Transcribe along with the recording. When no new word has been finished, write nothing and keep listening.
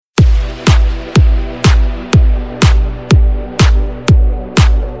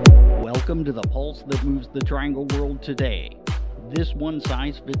Welcome to the pulse that moves the Triangle world today. This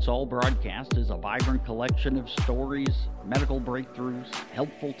one-size-fits-all broadcast is a vibrant collection of stories, medical breakthroughs,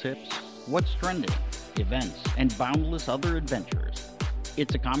 helpful tips, what's trending, events, and boundless other adventures.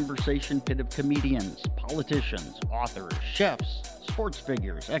 It's a conversation pit of comedians, politicians, authors, chefs, sports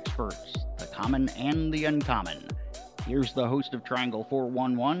figures, experts, the common and the uncommon. Here's the host of Triangle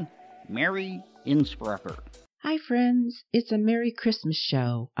 411, Mary Innsbrucker. Hi friends, it's a Merry Christmas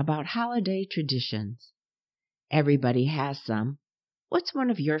show about holiday traditions. Everybody has some. What's one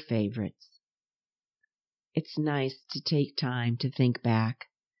of your favorites? It's nice to take time to think back.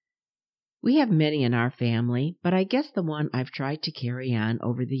 We have many in our family, but I guess the one I've tried to carry on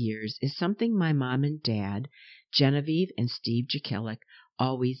over the years is something my mom and dad, Genevieve and Steve Jakielek,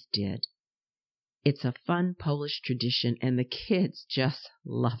 always did. It's a fun Polish tradition and the kids just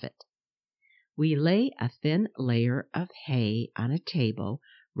love it. We lay a thin layer of hay on a table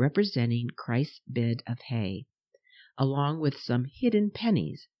representing Christ's bed of hay, along with some hidden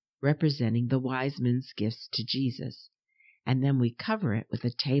pennies representing the wise men's gifts to Jesus, and then we cover it with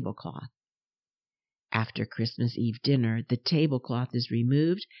a tablecloth. After Christmas Eve dinner, the tablecloth is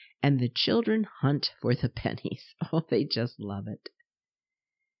removed and the children hunt for the pennies. Oh, they just love it.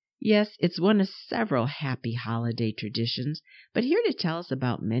 Yes, it's one of several happy holiday traditions, but here to tell us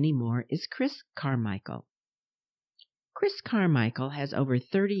about many more is Chris Carmichael. Chris Carmichael has over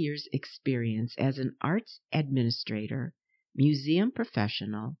 30 years' experience as an arts administrator, museum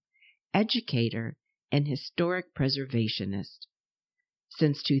professional, educator, and historic preservationist.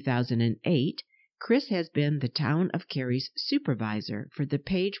 Since 2008, Chris has been the Town of Cary's supervisor for the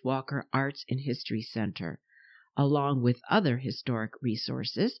Page Walker Arts and History Center, along with other historic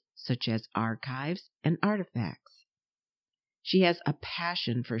resources such as archives and artifacts. She has a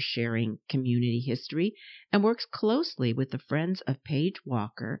passion for sharing community history and works closely with the Friends of Page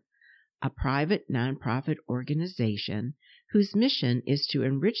Walker, a private nonprofit organization whose mission is to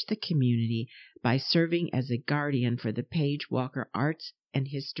enrich the community by serving as a guardian for the Page Walker Arts and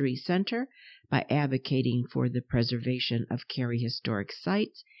History Center, by advocating for the preservation of Cary historic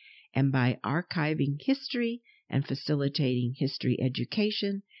sites, and by archiving history and facilitating history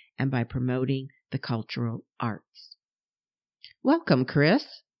education, and by promoting the cultural arts. Welcome, Chris.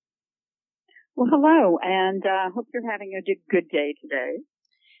 Well, hello, and hope you're having a good day today.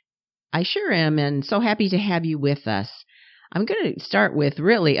 I sure am, and so happy to have you with us. I'm going to start with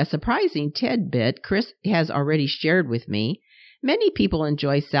really a surprising tidbit Chris has already shared with me. Many people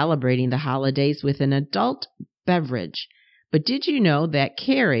enjoy celebrating the holidays with an adult beverage. But did you know that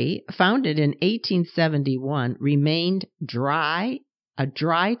Cary, founded in 1871, remained a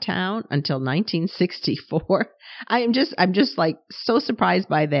dry town until 1964? I'm just like so surprised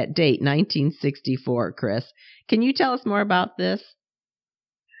by that date, 1964, Chris. Can you tell us more about this?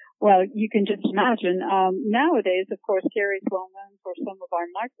 Well, you can just imagine. Nowadays, of course, Cary's well known for some of our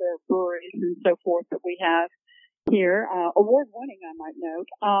microbreweries and so forth that we have here, award-winning, I might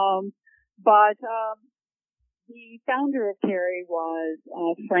note. But the founder of Cary was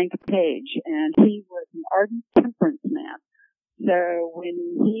Frank Page, and he was an ardent temperance man. So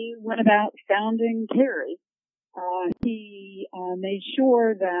when he went about founding Cary, he made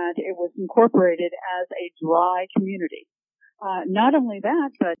sure that it was incorporated as a dry community. Not only that,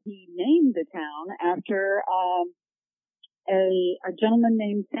 but he named the town after a gentleman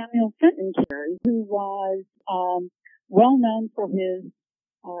named Samuel Fenton Cary, who was well known for his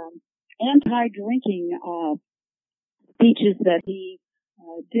anti-drinking speeches that he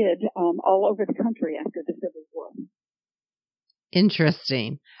did all over the country after the Civil War.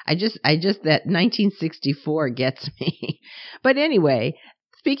 Interesting. I just that 1964 gets me. But anyway,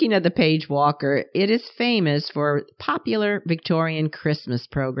 speaking of the Page Walker, it is famous for popular Victorian Christmas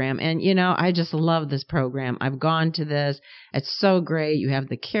program. And, I just love this program. I've gone to this. It's so great. You have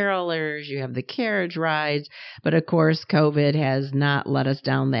the carolers, you have the carriage rides. But, of course, COVID has not led us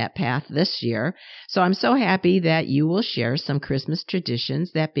down that path this year. So I'm so happy that you will share some Christmas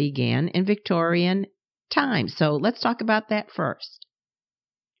traditions that began in Victorian times. So let's talk about that first.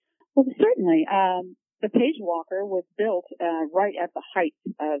 Well, certainly. The Page Walker was built right at the height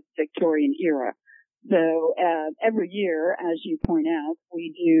of Victorian era. So every year, as you point out,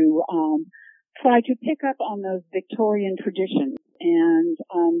 we do try to pick up on those Victorian traditions and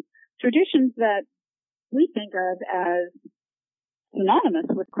traditions that we think of as synonymous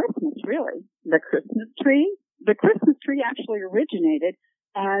with Christmas, really. The Christmas tree. The Christmas tree actually originated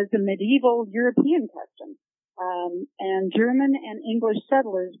as a medieval European custom. And German and English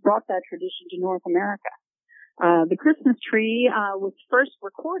settlers brought that tradition to North America. The Christmas tree was first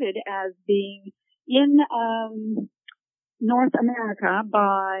recorded as being in North America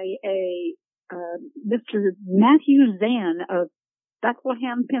by a Mr. Matthew Zahn of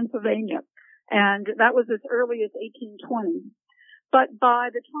Bethlehem, Pennsylvania, and that was as early as 1820. But by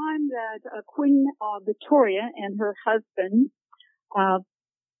the time that Queen Victoria and her husband,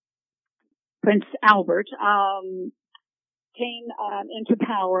 Prince Albert, came into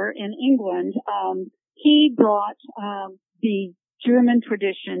power in England, he brought the German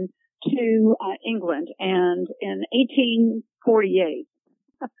tradition to England, and in 1848,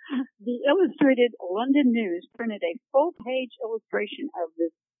 the Illustrated London News printed a full-page illustration of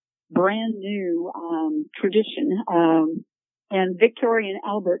this brand new tradition, and Victoria and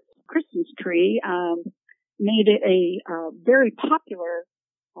Albert's Christmas tree made it a very popular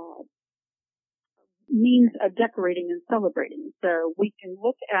means of decorating and celebrating. So we can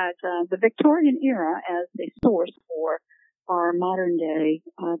look at the Victorian era as a source for our modern day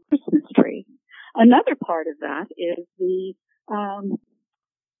Christmas tree. Another part of that is the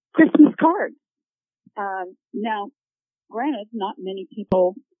Christmas card. Now, granted, not many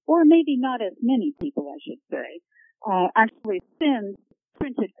people, or maybe not as many people, I should say, actually send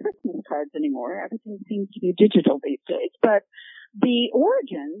printed Christmas cards anymore. Everything seems to be digital these days. But the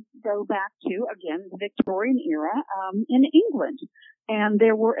origins go back to, again, the Victorian era in England. And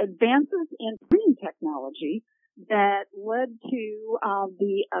there were advances in printing technology that led to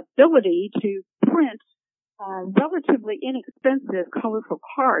the ability to print relatively inexpensive, colorful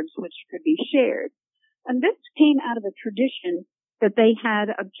cards which could be shared. And this came out of a tradition that they had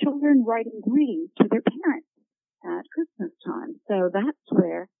of children writing greetings to their parents at Christmas time. So that's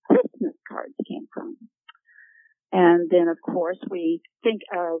where Christmas cards came from. And then, of course, we think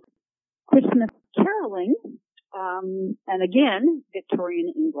of Christmas caroling, and again,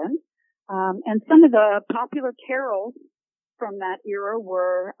 Victorian England. And some of the popular carols from that era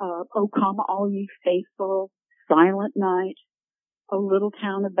were O Come All Ye Faithful, Silent Night, O Little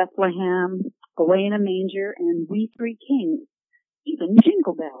Town of Bethlehem, Away in a Manger, and We Three Kings. Even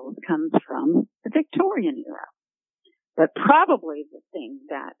Jingle Bells comes from the Victorian era. But probably the thing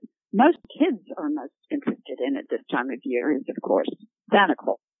that most kids are most interested in at this time of year is, of course, Santa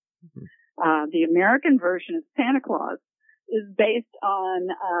Claus. Mm-hmm. The American version of Santa Claus is based on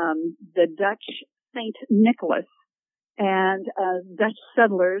the Dutch Saint Nicholas, and Dutch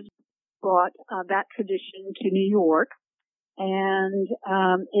settlers brought that tradition to New York, and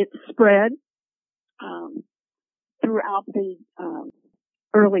it spread throughout the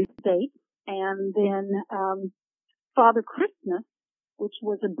early states, and then Father Christmas, which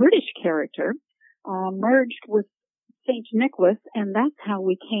was a British character, merged with Saint Nicholas, and that's how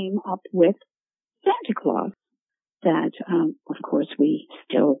we came up with Santa Claus, that, of course, we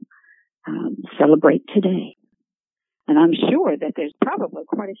still celebrate today. And I'm sure that there's probably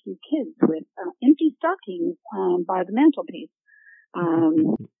quite a few kids with empty stockings by the mantelpiece,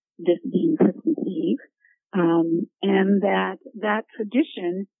 this being Christmas Eve, and that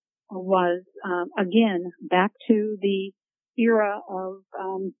tradition was, again, back to the era of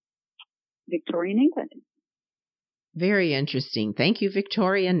Victorian England. Very interesting. Thank you,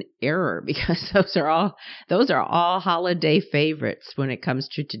 Victorian era, because those are all holiday favorites when it comes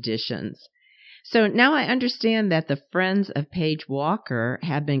to traditions. So now I understand that the Friends of Paige Walker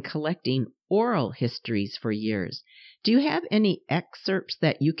have been collecting oral histories for years. Do you have any excerpts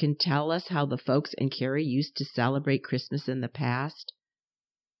that you can tell us how the folks in Cary used to celebrate Christmas in the past?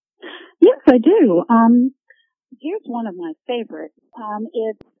 Yes, I do. Here's one of my favorites.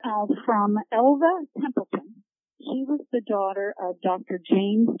 It's from Elva Templeton. She was the daughter of Dr.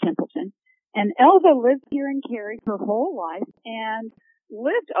 James Templeton. And Elva lived here in Cary her whole life and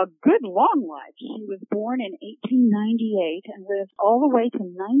lived a good long life. She was born in 1898 and lived all the way to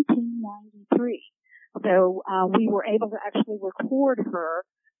 1993. So we were able to actually record her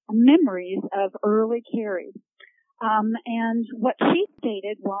memories of early Cary. And what she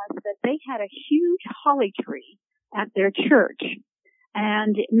stated was that they had a huge holly tree at their church.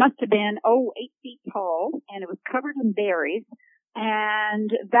 And it must have been, 8 feet tall, and it was covered in berries. And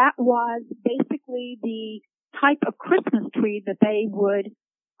that was basically the type of Christmas tree that they would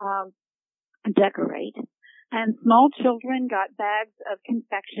decorate. And small children got bags of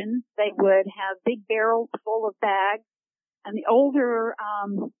confections. They would have big barrels full of bags. And the older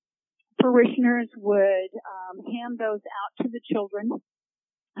parishioners would hand those out to the children.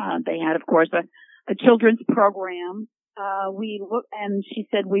 They had, of course, a children's program. She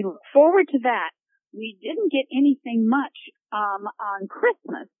said, we look forward to that. We didn't get anything much on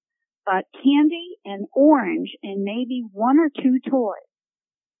Christmas, but candy and orange and maybe 1 or 2 toys.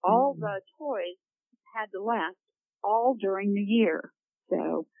 All the toys had to last all during the year.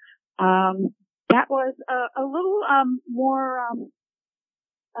 So that was a little more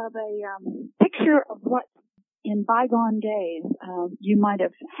of a picture of what in bygone days you might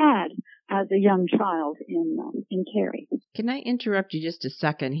have had as a young child in Cary. Can I interrupt you just a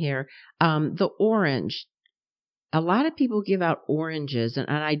second here? The orange. A lot of people give out oranges, and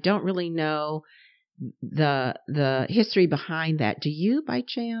I don't really know the history behind that. Do you, by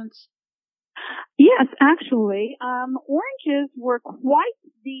chance? Yes, actually, oranges were quite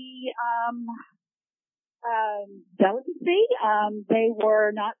the delicacy. They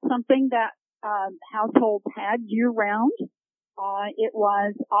were not something that households had year round. It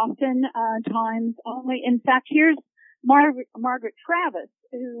was often times only. In fact, here's Margaret Travis,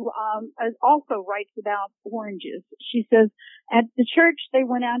 who also writes about oranges. She says, at the church, they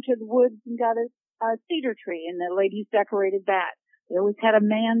went out to the woods and got a cedar tree, and the ladies decorated that. They always had a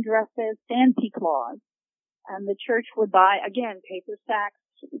man dressed as Santa Claus, and the church would buy, again, paper sacks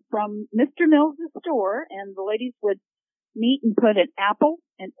from Mr. Mills' store, and the ladies would meet and put an apple,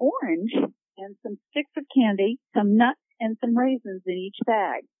 an orange, and some sticks of candy, some nuts, and some raisins in each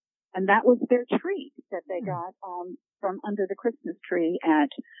bag. And that was their treat that they got from under the Christmas tree at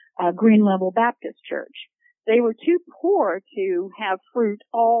Green Level Baptist Church. They were too poor to have fruit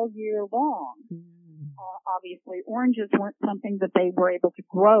all year long. Obviously, oranges weren't something that they were able to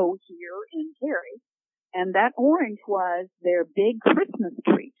grow here in Cary. And that orange was their big Christmas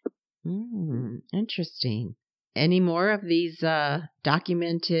treat. Interesting. Any more of these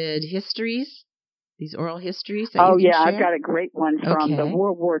documented histories? These oral histories that you can share? I've got a great one from the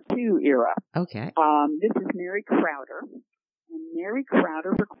World War II era. Okay. This is Mary Crowder. And Mary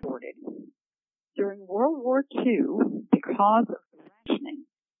Crowder recorded, during World War II, because of rationing,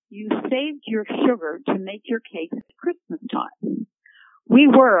 you saved your sugar to make your cakes at Christmas time. We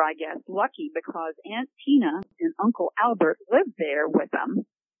were, I guess, lucky because Aunt Tina and Uncle Albert lived there with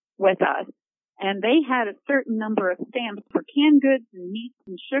us, and they had a certain number of stamps for canned goods and meats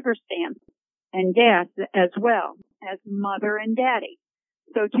and sugar stamps and gas as well as Mother and Daddy.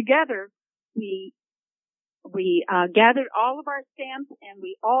 So together we gathered all of our stamps and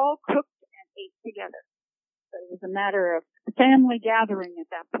we all cooked and ate together. So it was a matter of family gathering at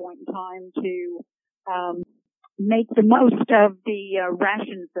that point in time to make the most of the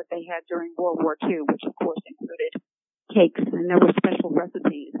rations that they had during World War II, which of course included cakes, and there were special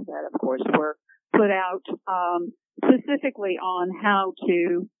recipes that of course were put out specifically on how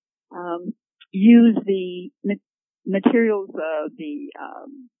to use the materials of the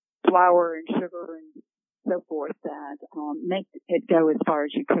flour and sugar and so forth that make it go as far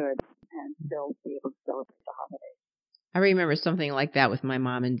as you could and still be able to celebrate the holidays. I remember something like that with my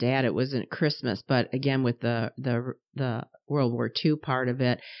mom and dad. It wasn't Christmas, but again with the World War II part of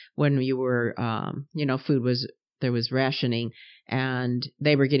it, when you were, there was rationing, and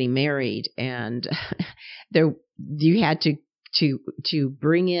they were getting married, and you had to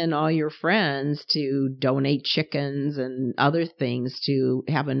bring in all your friends to donate chickens and other things to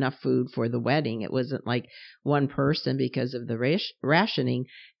have enough food for the wedding. It wasn't like one person, because of the rationing,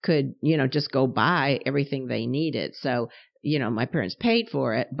 could, just go buy everything they needed. So, my parents paid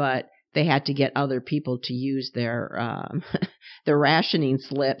for it, but they had to get other people to use their their rationing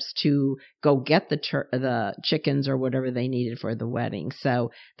slips to go get the chickens or whatever they needed for the wedding.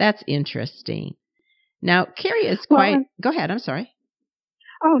 So that's interesting. Now, Cary is quite... Go ahead, I'm sorry.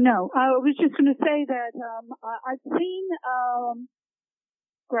 Oh, no. I was just going to say that I've seen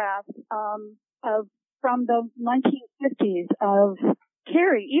graphs from the 1950s of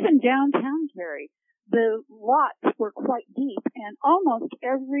Cary, even downtown Cary. The lots were quite deep, and almost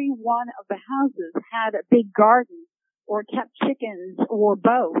every one of the houses had a big garden or kept chickens or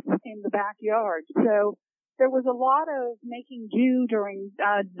both in the backyard. So there was a lot of making do during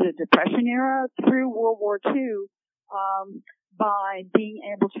the Depression era through World War II by being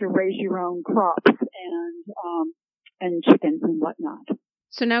able to raise your own crops and chickens and whatnot.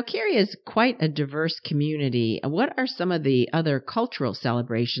 So now Cary is quite a diverse community. What are some of the other cultural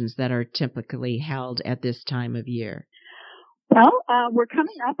celebrations that are typically held at this time of year? Well, we're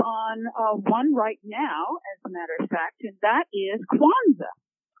coming up on one right now, as a matter of fact, and that is Kwanzaa.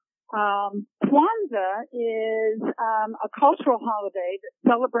 Kwanzaa is a cultural holiday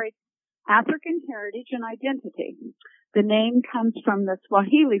that celebrates African heritage and identity. The name comes from the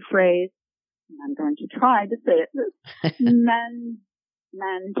Swahili phrase, and I'm going to try to say it,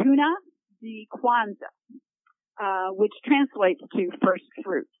 Mantuna de Kwanzaa, which translates to first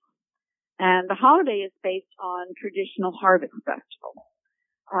fruits. And the holiday is based on traditional harvest festival.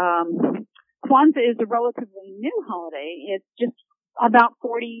 Kwanzaa is a relatively new holiday. It's just about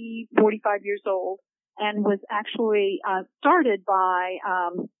 45 years old, and was actually started by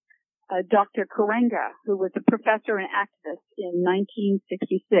Dr. Karenga, who was a professor and activist in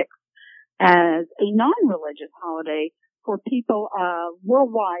 1966, as a non-religious holiday for people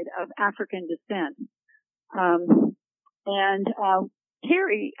worldwide of African descent.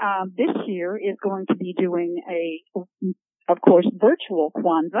 Terry this year is going to be doing of course, virtual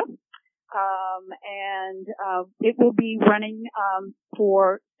Kwanzaa, and it will be running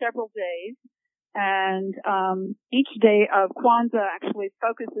for several days. And each day of Kwanzaa actually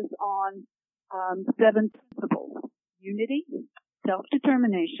focuses on 7 principles: unity,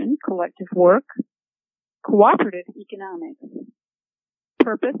 self-determination, collective work, cooperative economics,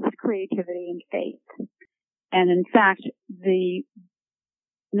 purpose, creativity, and faith. And in fact, the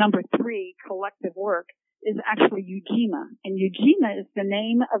number 3, collective work, is actually Ujima. And Ujima is the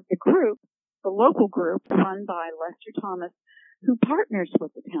name of the group, the local group run by Lester Thomas, who partners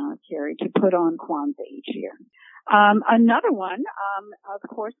with the town of Cary to put on Kwanzaa each year. Another one, of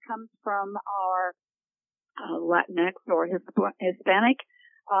course, comes from our Latinx or Hispanic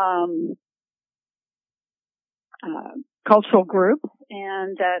cultural groups,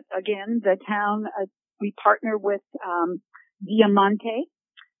 and that again, the town we partner with Diamante,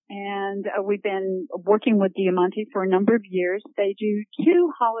 and we've been working with Diamante for a number of years. They do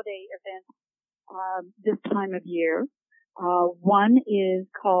 2 holiday events this time of year. One is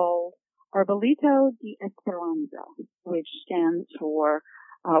called Arbolito de Esperanza, which stands for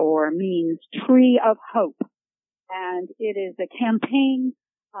or means Tree of Hope. And it is a campaign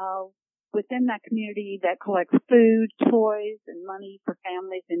within that community that collects food, toys, and money for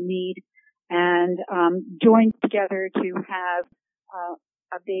families in need, and joins together to have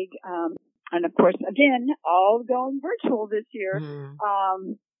a big, and of course, again, all going virtual this year.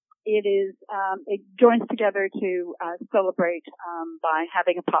 It joins together to celebrate by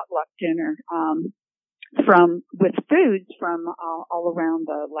having a potluck dinner with foods from all around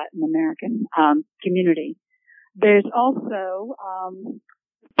the Latin American community. There's also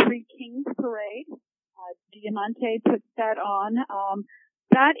Three Kings Parade. Diamante puts that on.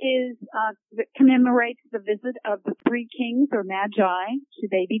 That commemorates the visit of the 3 kings or magi to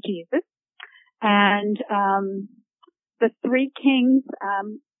baby Jesus. And the 3 kings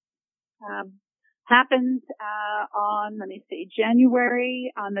happens on,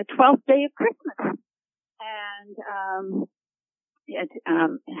 January, on the 12th day of Christmas. And it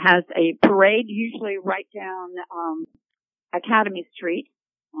has a parade, usually right down Academy Street.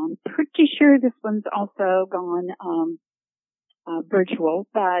 I'm pretty sure this one's also gone virtual,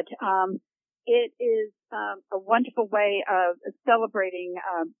 but it is a wonderful way of celebrating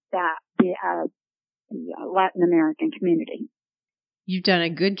the Latin American community. You've done a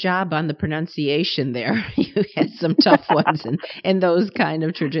good job on the pronunciation there. You had some tough ones and those kind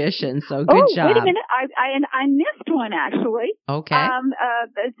of traditions. So good job. Wait a minute. I missed one actually. Okay.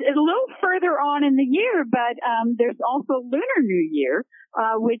 It's a little further on in the year, but there's also Lunar New Year,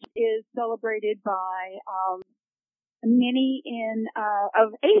 which is celebrated by many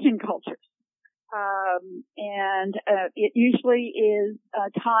of Asian cultures. And it usually is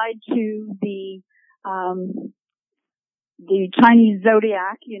tied to the Chinese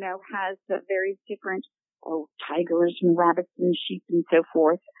zodiac, has various different tigers and rabbits and sheep and so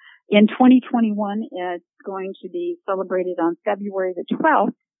forth. In 2021, it's going to be celebrated on February the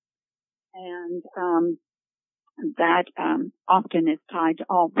 12th, and that often is tied to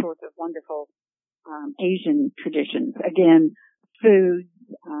all sorts of wonderful Asian traditions. Again, foods,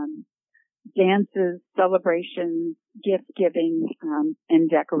 dances, celebrations, gift giving, and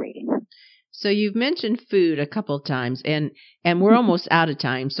decorating. So you've mentioned food a couple of times, and we're almost out of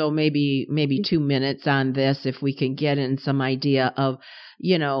time. So maybe 2 minutes on this, if we can get in some idea of,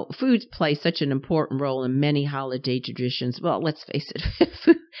 foods play such an important role in many holiday traditions. Well, let's face it,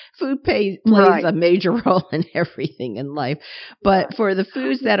 food plays right. a major role in everything in life. But right. for the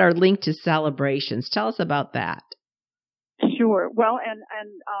foods that are linked to celebrations, tell us about that. Sure. Well, and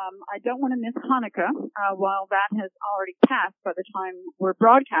I don't want to miss Hanukkah. While that has already passed by the time we're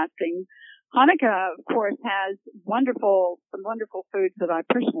broadcasting, Hanukkah, of course, has some wonderful foods that I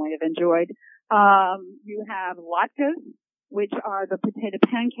personally have enjoyed. You have latkes, which are the potato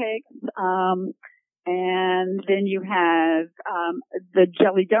pancakes, and then you have the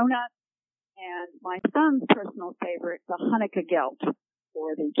jelly donuts, and my son's personal favorite, the Hanukkah gelt,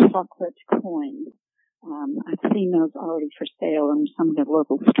 or the chocolate coins. I've seen those already for sale in some of the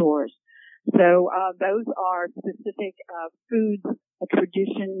local stores. So those are specific foods,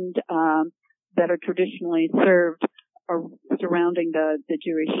 that are traditionally served surrounding the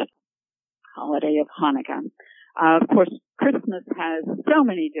Jewish holiday of Hanukkah. Of course, Christmas has so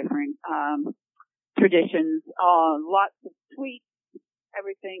many different traditions, lots of sweets,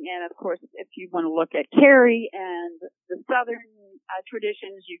 everything. And of course, if you want to look at Cary and the southern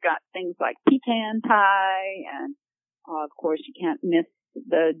traditions, you've got things like pecan pie, and of course, you can't miss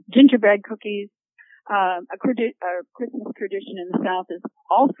the gingerbread cookies. A Christmas tradition in the South is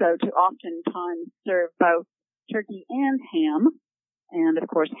also to oftentimes serve both turkey and ham. And of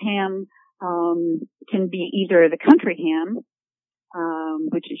course, ham can be either the country ham,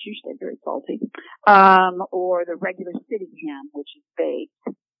 which is usually very salty, or the regular city ham, which is baked.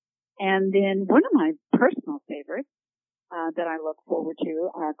 And then one of my personal favorites that I look forward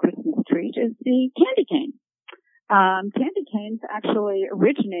to, Christmas treat, is the candy cane. Candy canes actually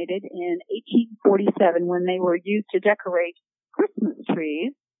originated in 1847 when they were used to decorate Christmas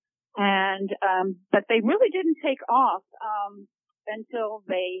trees, and but they really didn't take off until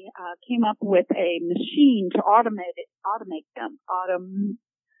they came up with a machine to automate them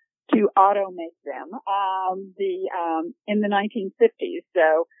in the 1950s.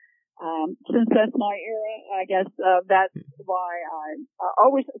 So since that's my era, I guess that's why I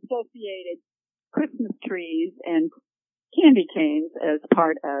always associated Christmas trees and candy canes as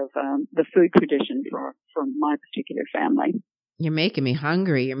part of the food tradition for my particular family. You're making me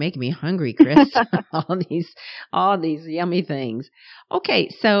hungry. Chris. all these yummy things. Okay,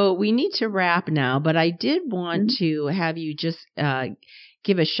 so we need to wrap now, but I did want to have you just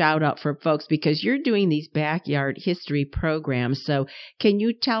give a shout out for folks because you're doing these backyard history programs. So can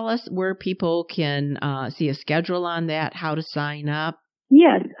you tell us where people can see a schedule on that, how to sign up?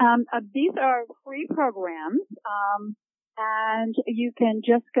 Yes, these are free programs, and you can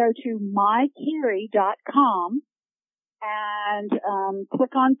just go to mycary.com and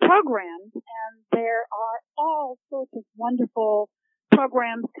click on programs, and there are all sorts of wonderful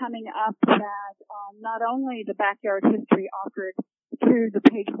programs coming up that not only the backyard history offered through the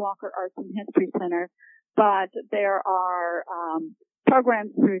Page Walker Arts and History Center, but there are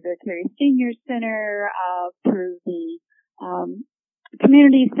programs through the Cary Senior Center, through the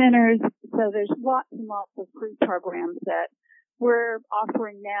community centers. So there's lots and lots of free programs that we're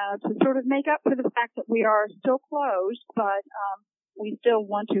offering now to sort of make up for the fact that we are still closed, but we still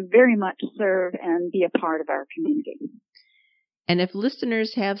want to very much serve and be a part of our community. And if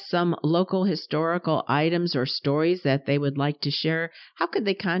listeners have some local historical items or stories that they would like to share, how could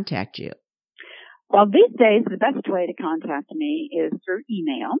they contact you? Well, these days, the best way to contact me is through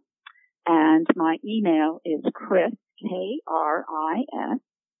email. And my email is Kris, K-R-I-S,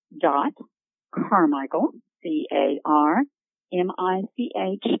 Carmichael,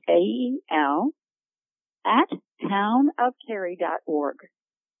 C-A-R-M-I-C-H-A-E-L, at townofcary.org.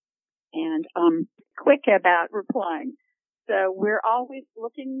 And I'm quick about replying. So we're always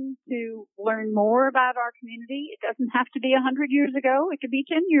looking to learn more about our community. It doesn't have to be 100 years ago. It could be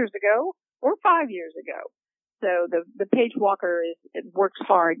 10 years ago or 5 years ago. So the Page Walker works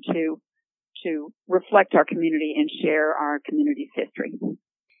hard to reflect our community and share our community's history.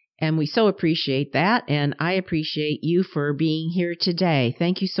 And we so appreciate that, and I appreciate you for being here today.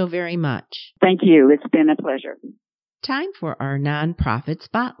 Thank you so very much. Thank you. It's been a pleasure. Time for our nonprofit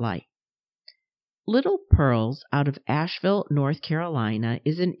spotlight. Little Pearls out of Asheville, North Carolina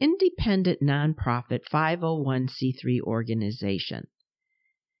is an independent nonprofit 501c3 organization.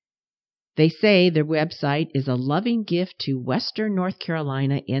 They say their website is a loving gift to Western North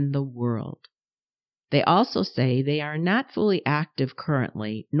Carolina and the world. They also say they are not fully active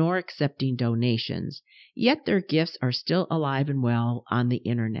currently, nor accepting donations, yet their gifts are still alive and well on the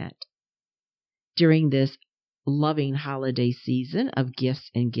internet. During this loving holiday season of gifts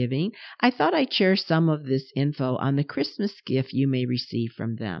and giving, I thought I'd share some of this info on the Christmas gift you may receive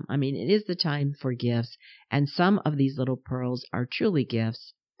from them. I mean, it is the time for gifts, and some of these little pearls are truly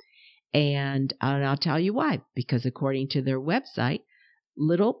gifts. And I'll tell you why. Because according to their website,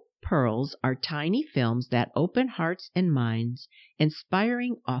 Little Pearls are tiny films that open hearts and minds,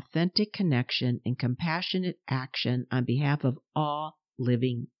 inspiring authentic connection and compassionate action on behalf of all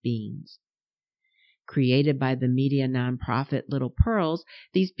living beings. Created by the media nonprofit Little Pearls,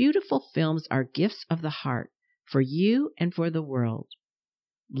 these beautiful films are gifts of the heart for you and for the world.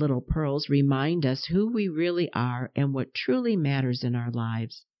 Little Pearls remind us who we really are and what truly matters in our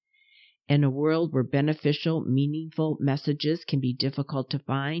lives. In a world where beneficial, meaningful messages can be difficult to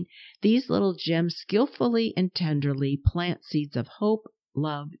find, these little gems skillfully and tenderly plant seeds of hope,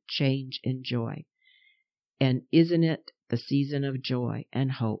 love, change, and joy. And isn't it the season of joy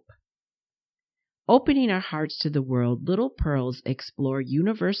and hope? Opening our hearts to the world, Little Pearls explore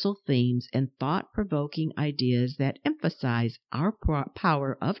universal themes and thought-provoking ideas that emphasize our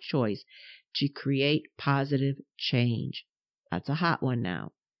power of choice to create positive change. That's a hot one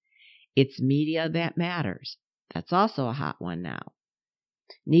now. It's media that matters. That's also a hot one now.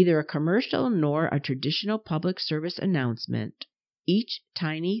 Neither a commercial nor a traditional public service announcement. Each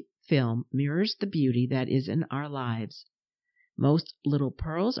tiny film mirrors the beauty that is in our lives. Most little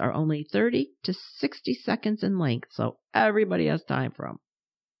pearls are only 30 to 60 seconds in length, so everybody has time for them.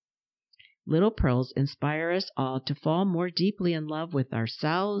 Little pearls inspire us all to fall more deeply in love with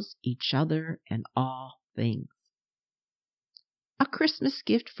ourselves, each other, and all things. A Christmas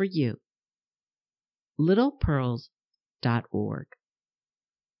gift for you. littlepearls.org.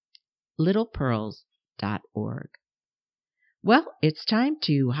 littlepearls.org. Well, it's time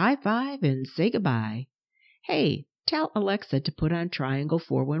to high five and say goodbye. Hey, tell Alexa to put on Triangle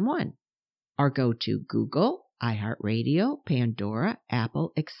 411, or go to Google, iHeartRadio, Pandora,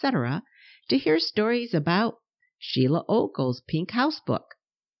 Apple, etc. to hear stories about Sheila Ogle's Pink House book.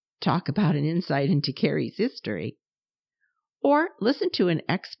 Talk about an insight into Carrie's history. Or listen to an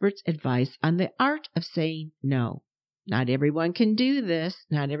expert's advice on the art of saying no. Not everyone can do this.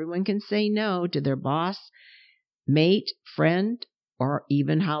 Not everyone can say no to their boss, mate, friend, or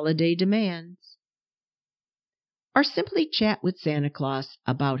even holiday demands. Or simply chat with Santa Claus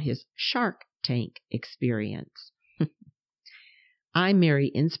about his Shark Tank experience. I'm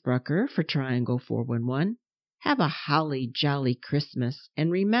Mary Innsbrucker for Triangle 411. Have a holly jolly Christmas,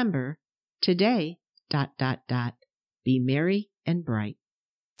 and remember, today, ... be merry and bright.